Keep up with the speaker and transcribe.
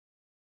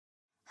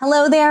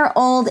Hello there,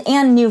 old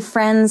and new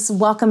friends.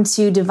 Welcome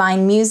to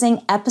Divine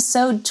Musing,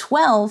 episode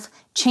 12,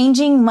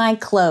 Changing My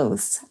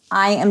Clothes.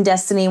 I am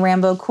Destiny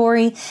Rambo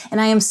Corey,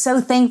 and I am so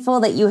thankful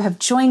that you have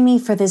joined me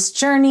for this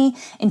journey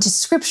into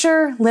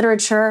scripture,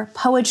 literature,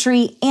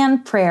 poetry,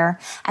 and prayer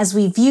as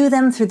we view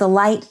them through the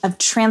light of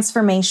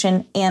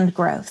transformation and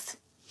growth.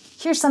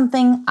 Here's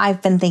something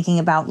I've been thinking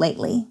about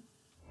lately.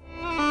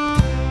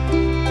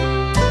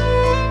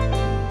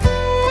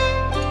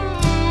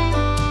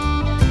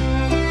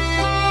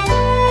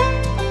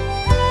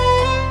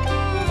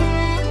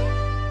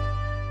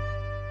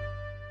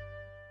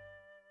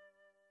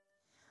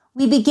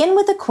 We begin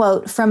with a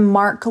quote from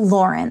Mark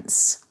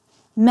Lawrence.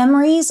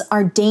 "Memories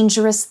are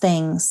dangerous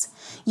things.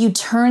 You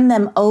turn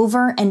them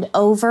over and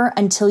over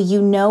until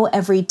you know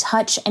every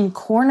touch and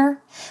corner,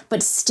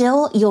 but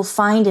still you'll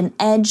find an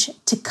edge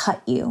to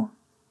cut you."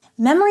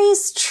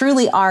 Memories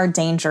truly are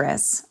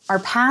dangerous. Our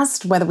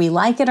past, whether we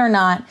like it or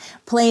not,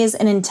 plays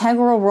an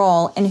integral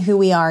role in who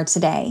we are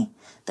today.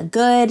 The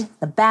good,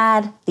 the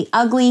bad, the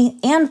ugly,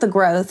 and the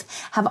growth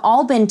have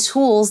all been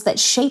tools that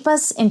shape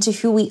us into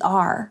who we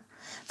are.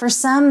 For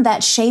some,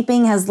 that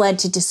shaping has led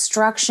to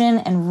destruction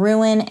and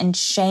ruin and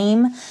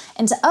shame,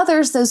 and to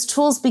others, those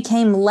tools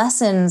became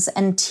lessons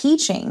and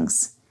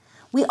teachings.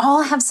 We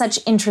all have such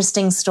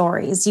interesting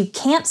stories. You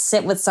can't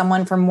sit with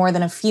someone for more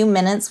than a few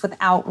minutes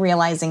without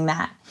realizing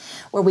that.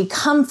 Where we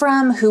come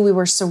from, who we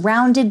were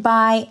surrounded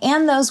by,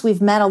 and those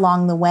we've met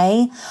along the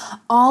way,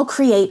 all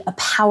create a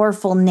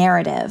powerful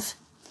narrative.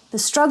 The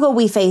struggle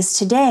we face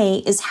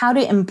today is how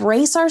to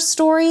embrace our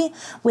story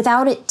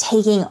without it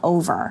taking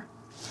over.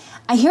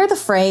 I hear the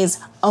phrase,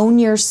 own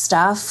your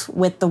stuff,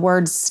 with the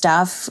word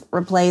stuff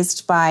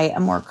replaced by a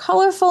more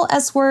colorful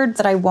S word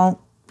that I won't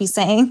be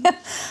saying.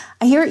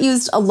 I hear it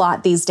used a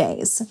lot these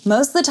days.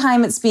 Most of the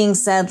time it's being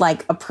said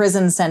like a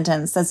prison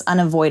sentence that's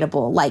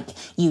unavoidable, like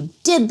you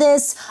did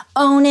this,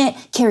 own it,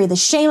 carry the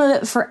shame of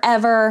it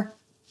forever,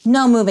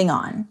 no moving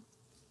on.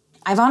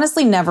 I've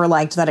honestly never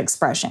liked that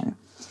expression.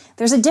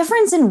 There's a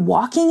difference in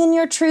walking in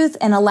your truth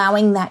and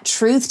allowing that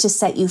truth to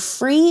set you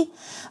free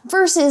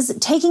versus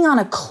taking on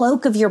a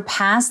cloak of your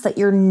past that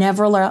you're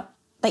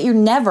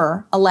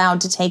never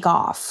allowed to take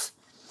off.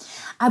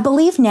 I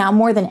believe now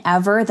more than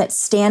ever that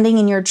standing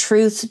in your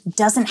truth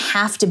doesn't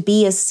have to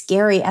be as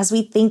scary as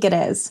we think it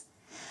is.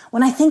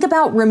 When I think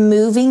about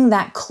removing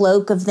that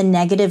cloak of the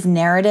negative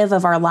narrative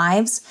of our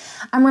lives,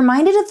 I'm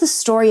reminded of the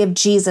story of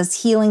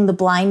Jesus healing the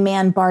blind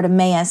man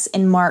Bartimaeus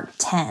in Mark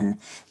 10,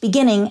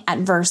 beginning at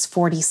verse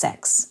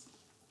 46.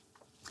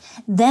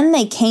 Then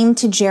they came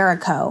to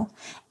Jericho,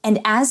 and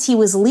as he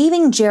was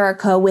leaving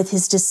Jericho with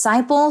his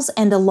disciples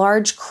and a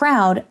large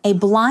crowd, a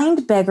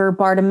blind beggar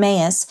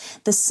Bartimaeus,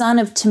 the son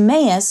of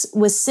Timaeus,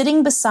 was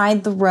sitting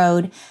beside the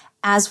road,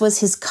 as was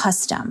his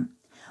custom.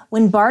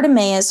 When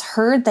Bartimaeus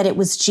heard that it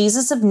was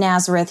Jesus of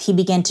Nazareth, he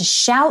began to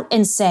shout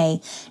and say,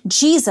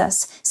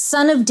 "Jesus,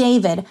 Son of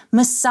David,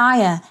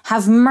 Messiah,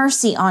 have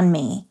mercy on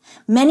me."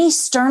 Many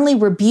sternly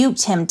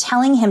rebuked him,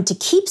 telling him to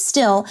keep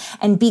still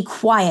and be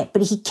quiet,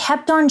 but he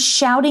kept on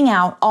shouting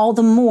out all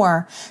the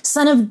more,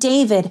 "Son of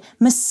David,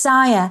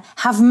 Messiah,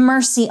 have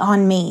mercy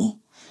on me."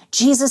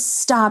 Jesus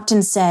stopped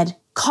and said,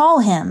 "Call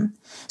him."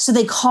 So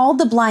they called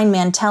the blind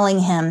man, telling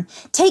him,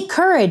 "Take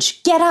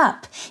courage, get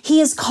up, he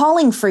is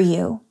calling for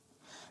you."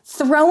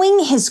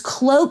 Throwing his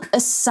cloak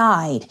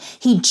aside,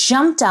 he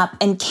jumped up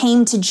and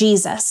came to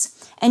Jesus.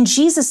 And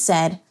Jesus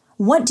said,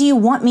 "What do you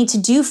want me to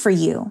do for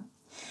you?"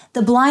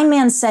 The blind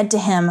man said to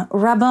him,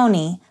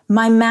 "Rabboni,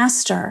 my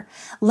master,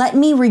 let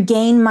me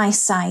regain my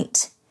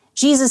sight."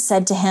 Jesus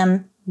said to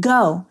him,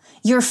 "Go,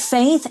 your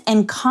faith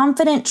and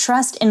confident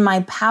trust in my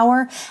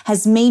power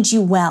has made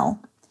you well."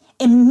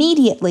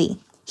 Immediately,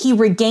 he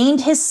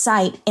regained his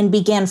sight and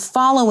began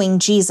following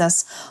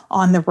Jesus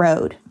on the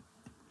road.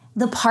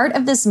 The part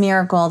of this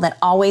miracle that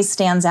always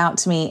stands out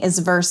to me is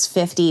verse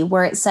 50,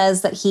 where it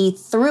says that he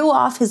threw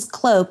off his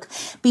cloak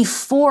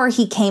before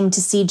he came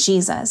to see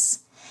Jesus.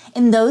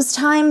 In those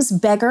times,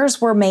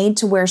 beggars were made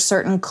to wear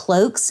certain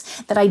cloaks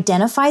that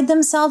identified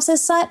themselves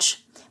as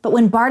such. But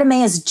when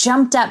Bartimaeus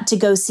jumped up to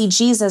go see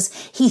Jesus,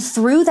 he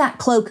threw that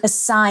cloak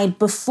aside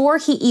before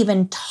he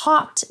even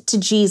talked to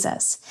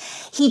Jesus.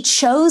 He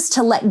chose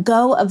to let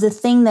go of the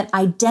thing that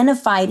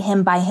identified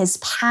him by his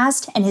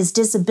past and his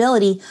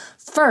disability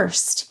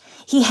first.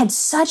 He had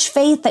such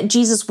faith that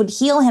Jesus would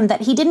heal him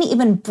that he didn't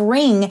even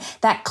bring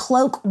that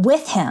cloak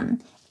with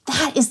him.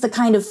 That is the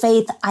kind of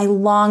faith I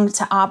long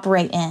to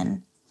operate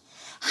in.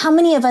 How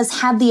many of us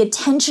have the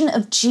attention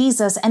of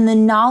Jesus and the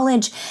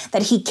knowledge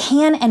that he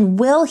can and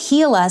will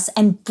heal us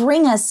and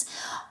bring us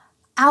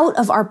out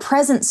of our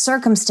present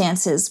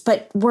circumstances,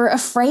 but we're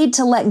afraid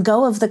to let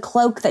go of the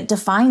cloak that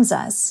defines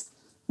us?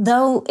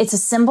 Though it's a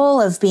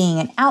symbol of being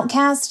an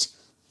outcast,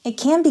 it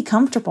can be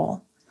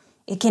comfortable.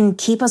 It can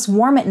keep us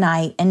warm at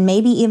night and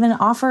maybe even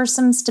offer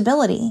some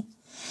stability.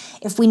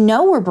 If we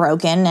know we're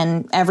broken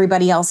and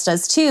everybody else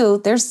does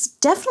too, there's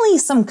definitely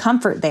some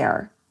comfort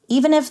there,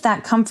 even if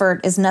that comfort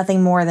is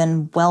nothing more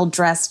than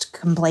well-dressed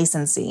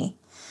complacency.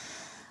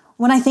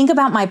 When I think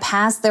about my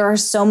past, there are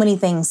so many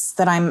things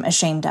that I'm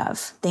ashamed of.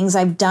 Things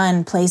I've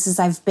done, places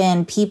I've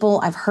been,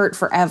 people I've hurt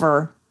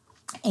forever,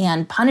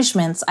 and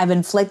punishments I've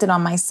inflicted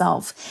on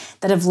myself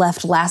that have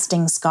left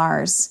lasting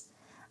scars.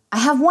 I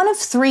have one of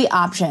three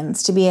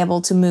options to be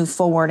able to move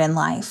forward in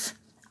life.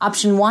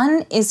 Option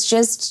one is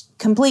just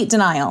complete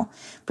denial,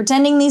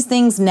 pretending these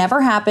things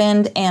never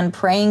happened and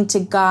praying to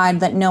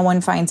God that no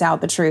one finds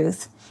out the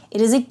truth. It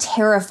is a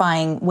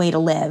terrifying way to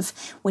live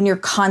when you're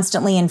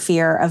constantly in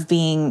fear of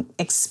being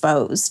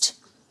exposed.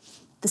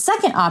 The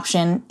second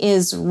option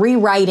is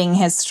rewriting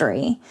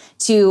history,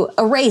 to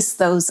erase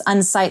those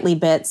unsightly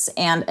bits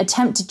and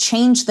attempt to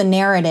change the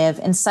narrative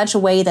in such a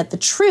way that the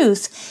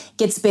truth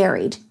gets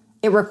buried.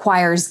 It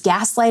requires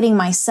gaslighting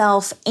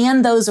myself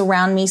and those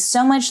around me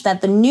so much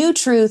that the new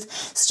truth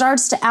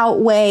starts to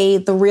outweigh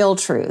the real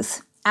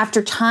truth.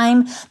 After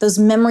time, those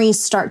memories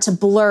start to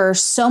blur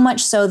so much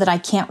so that I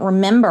can't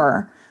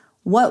remember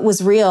what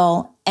was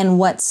real and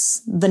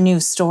what's the new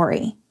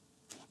story.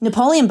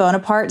 Napoleon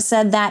Bonaparte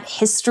said that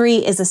history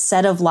is a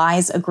set of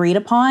lies agreed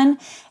upon,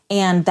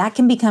 and that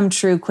can become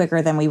true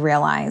quicker than we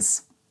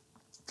realize.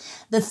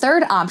 The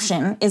third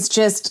option is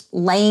just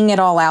laying it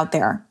all out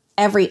there,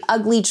 every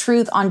ugly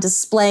truth on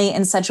display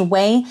in such a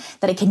way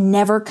that it can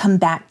never come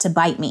back to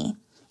bite me.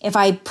 If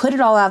I put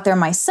it all out there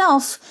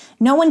myself,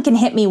 no one can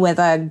hit me with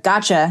a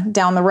gotcha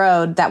down the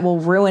road that will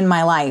ruin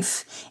my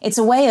life. It's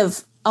a way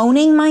of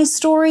owning my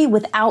story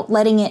without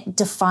letting it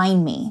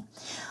define me.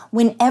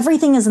 When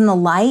everything is in the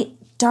light,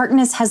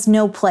 darkness has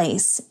no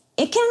place.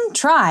 It can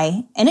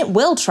try, and it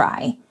will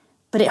try,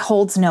 but it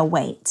holds no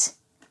weight.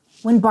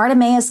 When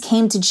Bartimaeus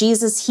came to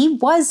Jesus, he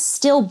was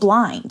still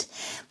blind,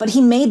 but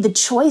he made the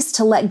choice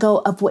to let go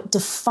of what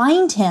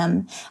defined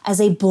him as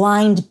a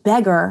blind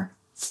beggar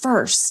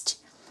first.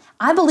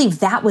 I believe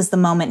that was the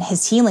moment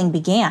his healing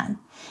began.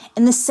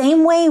 In the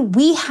same way,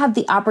 we have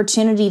the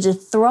opportunity to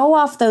throw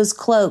off those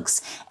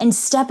cloaks and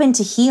step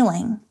into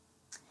healing.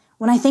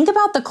 When I think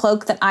about the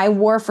cloak that I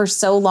wore for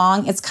so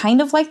long, it's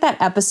kind of like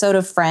that episode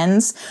of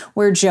Friends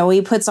where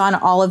Joey puts on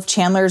all of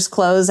Chandler's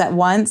clothes at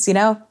once.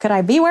 Could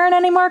I be wearing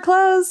any more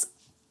clothes?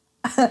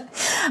 For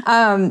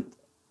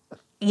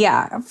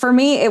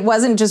me, it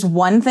wasn't just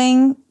one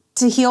thing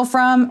to heal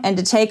from and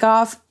to take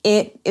off.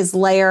 It is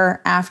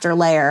layer after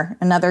layer.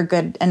 Another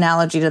good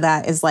analogy to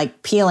that is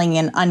like peeling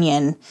an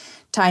onion,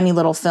 tiny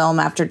little film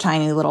after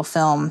tiny little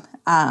film.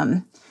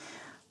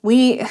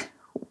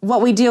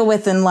 What we deal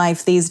with in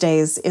life these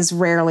days is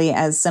rarely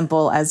as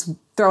simple as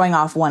throwing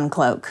off one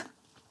cloak.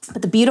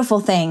 But the beautiful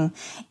thing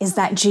is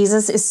that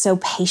Jesus is so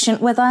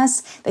patient with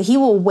us that he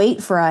will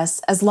wait for us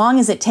as long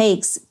as it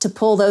takes to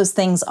pull those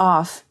things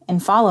off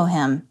and follow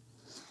him.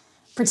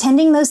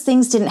 Pretending those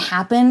things didn't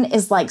happen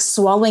is like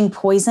swallowing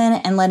poison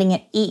and letting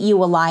it eat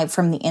you alive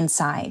from the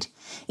inside.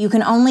 You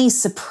can only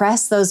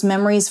suppress those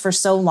memories for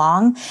so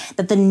long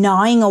that the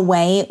gnawing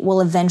away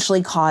will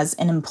eventually cause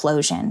an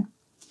implosion.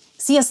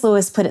 C.S.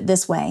 Lewis put it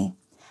this way: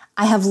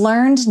 I have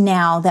learned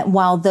now that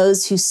while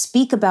those who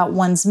speak about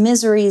one's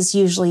miseries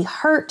usually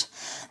hurt,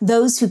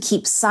 those who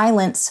keep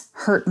silence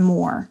hurt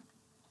more.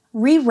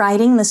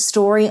 Rewriting the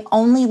story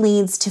only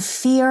leads to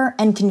fear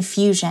and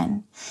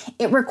confusion.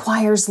 It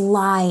requires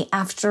lie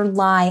after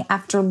lie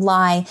after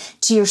lie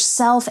to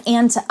yourself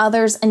and to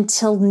others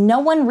until no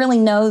one really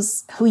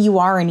knows who you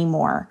are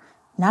anymore,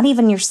 not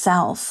even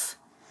yourself.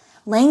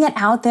 Laying it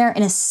out there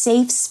in a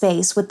safe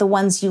space with the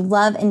ones you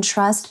love and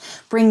trust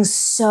brings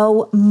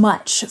so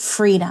much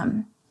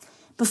freedom.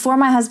 Before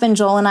my husband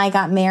Joel and I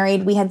got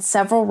married, we had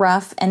several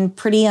rough and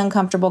pretty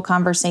uncomfortable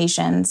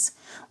conversations.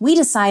 We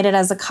decided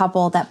as a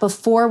couple that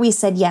before we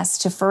said yes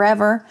to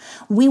forever,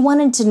 we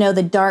wanted to know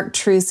the dark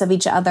truths of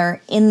each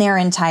other in their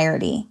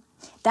entirety.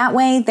 That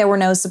way, there were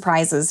no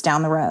surprises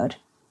down the road.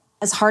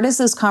 As hard as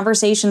those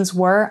conversations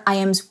were, I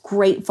am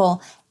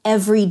grateful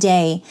every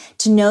day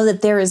to know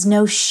that there is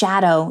no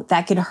shadow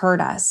that could hurt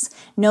us,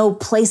 no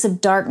place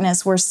of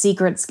darkness where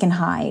secrets can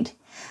hide.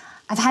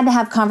 I've had to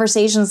have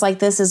conversations like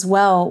this as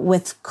well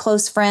with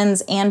close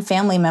friends and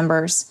family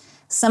members.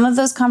 Some of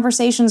those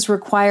conversations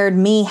required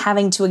me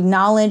having to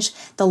acknowledge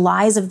the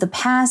lies of the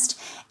past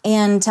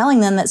and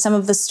telling them that some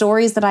of the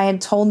stories that I had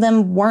told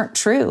them weren't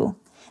true,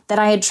 that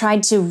I had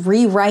tried to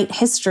rewrite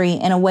history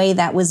in a way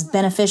that was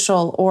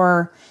beneficial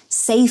or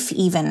safe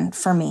even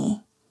for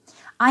me.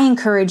 I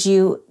encourage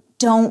you,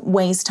 don't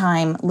waste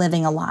time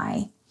living a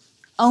lie.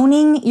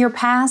 Owning your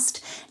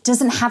past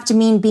doesn't have to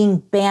mean being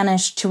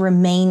banished to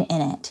remain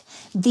in it.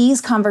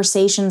 These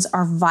conversations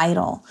are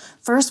vital,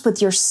 first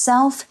with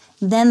yourself,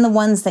 then the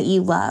ones that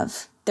you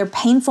love. They're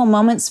painful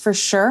moments for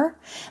sure,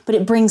 but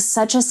it brings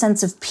such a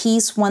sense of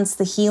peace once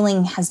the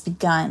healing has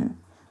begun.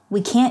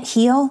 We can't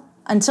heal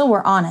until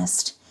we're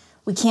honest.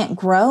 We can't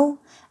grow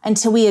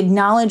until we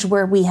acknowledge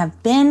where we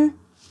have been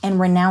and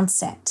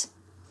renounce it.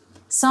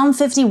 Psalm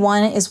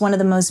 51 is one of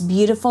the most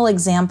beautiful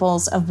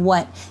examples of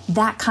what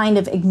that kind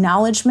of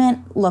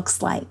acknowledgement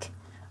looks like.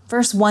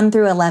 Verse 1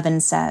 through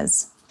 11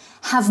 says,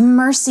 Have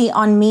mercy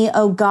on me,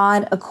 O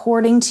God,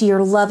 according to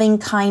your loving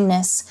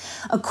kindness.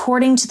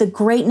 According to the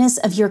greatness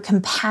of your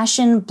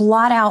compassion,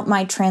 blot out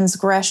my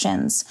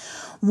transgressions.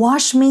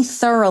 Wash me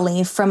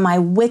thoroughly from my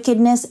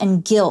wickedness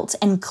and guilt,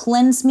 and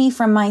cleanse me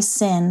from my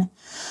sin.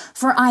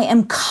 For I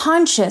am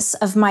conscious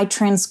of my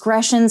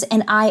transgressions,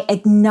 and I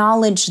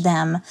acknowledge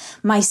them.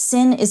 My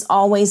sin is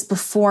always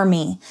before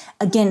me.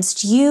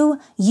 Against you,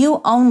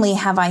 you only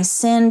have I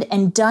sinned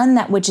and done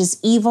that which is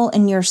evil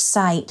in your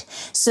sight,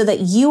 so that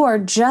you are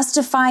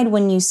justified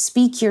when you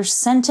speak your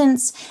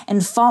sentence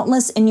and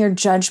faultless in your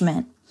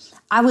judgment.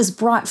 I was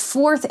brought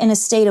forth in a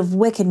state of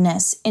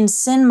wickedness. In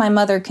sin my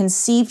mother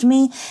conceived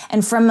me,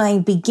 and from my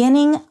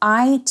beginning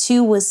I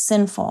too was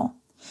sinful.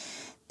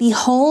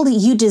 Behold,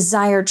 you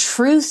desire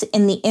truth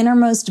in the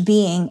innermost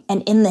being,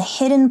 and in the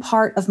hidden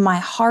part of my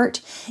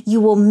heart you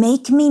will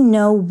make me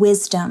know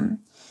wisdom.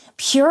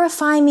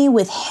 Purify me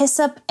with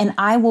hyssop, and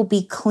I will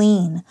be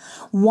clean.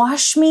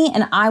 Wash me,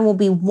 and I will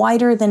be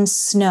whiter than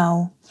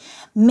snow.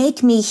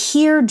 Make me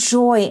hear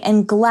joy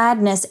and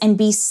gladness, and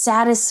be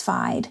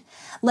satisfied.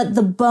 Let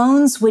the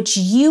bones which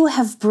you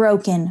have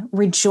broken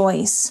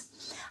rejoice.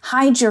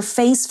 Hide your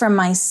face from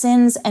my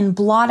sins, and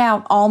blot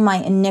out all my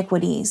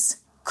iniquities.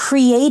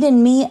 Create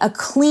in me a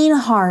clean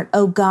heart,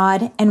 O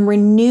God, and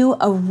renew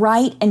a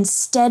right and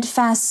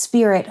steadfast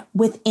spirit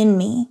within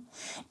me.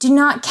 Do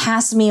not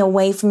cast me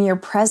away from your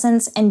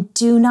presence, and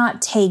do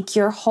not take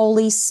your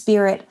Holy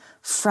Spirit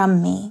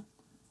from me.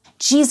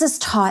 Jesus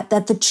taught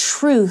that the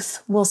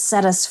truth will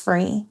set us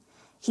free.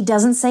 He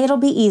doesn't say it'll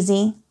be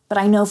easy, but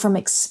I know from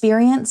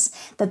experience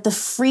that the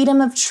freedom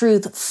of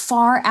truth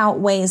far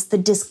outweighs the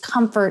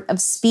discomfort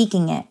of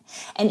speaking it,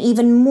 and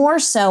even more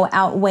so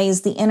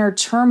outweighs the inner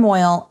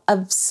turmoil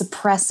of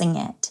suppressing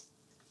it.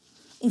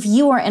 If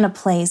you are in a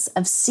place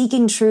of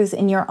seeking truth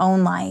in your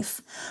own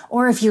life,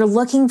 or if you're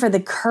looking for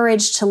the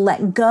courage to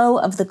let go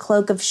of the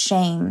cloak of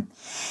shame,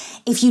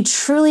 if you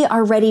truly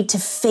are ready to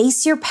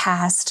face your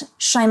past,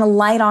 shine a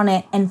light on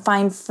it, and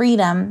find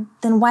freedom,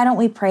 then why don't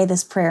we pray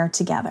this prayer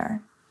together?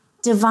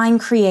 Divine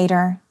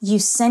Creator, you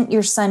sent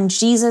your Son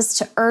Jesus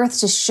to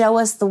earth to show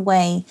us the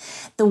way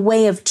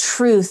of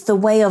truth, the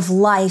way of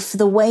life,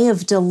 the way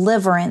of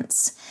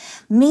deliverance.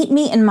 Meet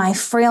me in my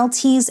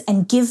frailties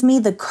and give me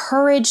the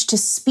courage to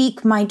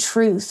speak my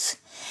truth.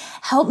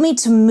 Help me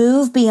to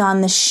move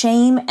beyond the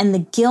shame and the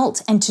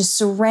guilt and to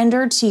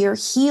surrender to your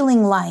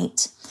healing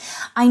light.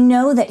 I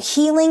know that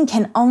healing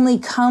can only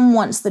come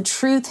once the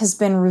truth has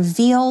been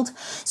revealed,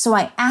 so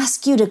I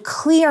ask you to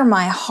clear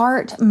my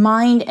heart,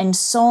 mind, and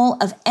soul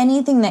of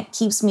anything that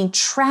keeps me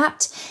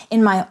trapped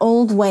in my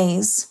old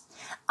ways.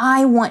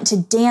 I want to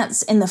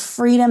dance in the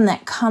freedom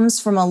that comes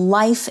from a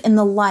life in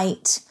the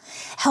light.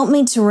 Help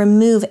me to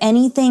remove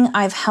anything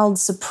I've held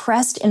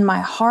suppressed in my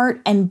heart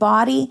and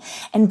body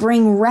and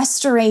bring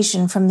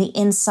restoration from the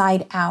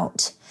inside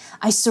out.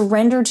 I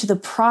surrender to the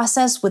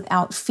process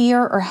without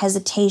fear or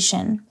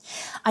hesitation.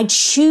 I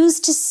choose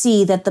to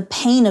see that the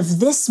pain of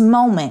this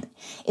moment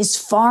is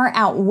far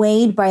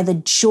outweighed by the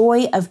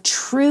joy of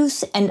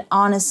truth and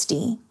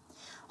honesty.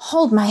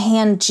 Hold my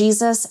hand,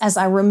 Jesus, as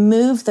I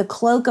remove the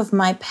cloak of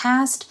my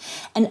past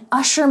and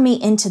usher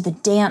me into the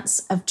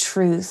dance of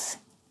truth.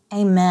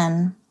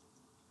 Amen.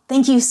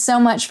 Thank you so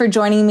much for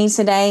joining me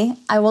today.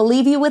 I will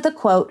leave you with a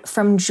quote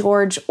from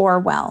George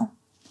Orwell.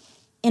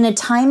 In a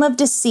time of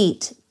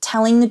deceit,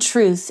 telling the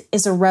truth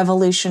is a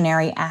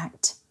revolutionary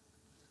act.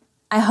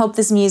 I hope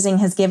this musing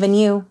has given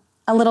you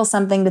a little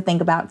something to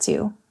think about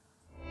too.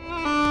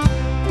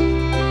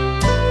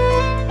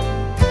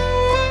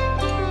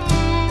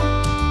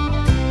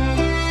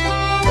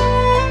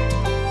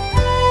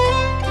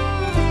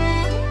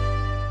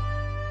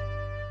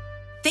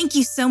 Thank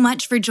you so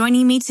much for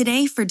joining me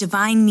today for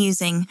Divine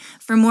Musing.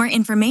 For more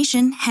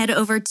information, head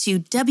over to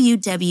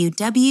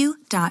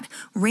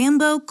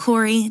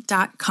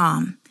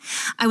www.rambocorey.com.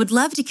 I would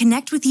love to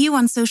connect with you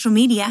on social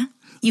media.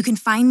 You can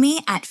find me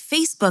at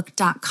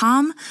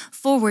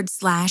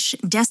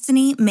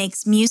facebook.com/Destiny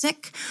Makes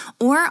Music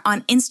or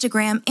on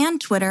Instagram and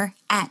Twitter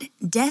at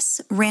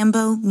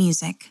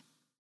DesRamboMusic.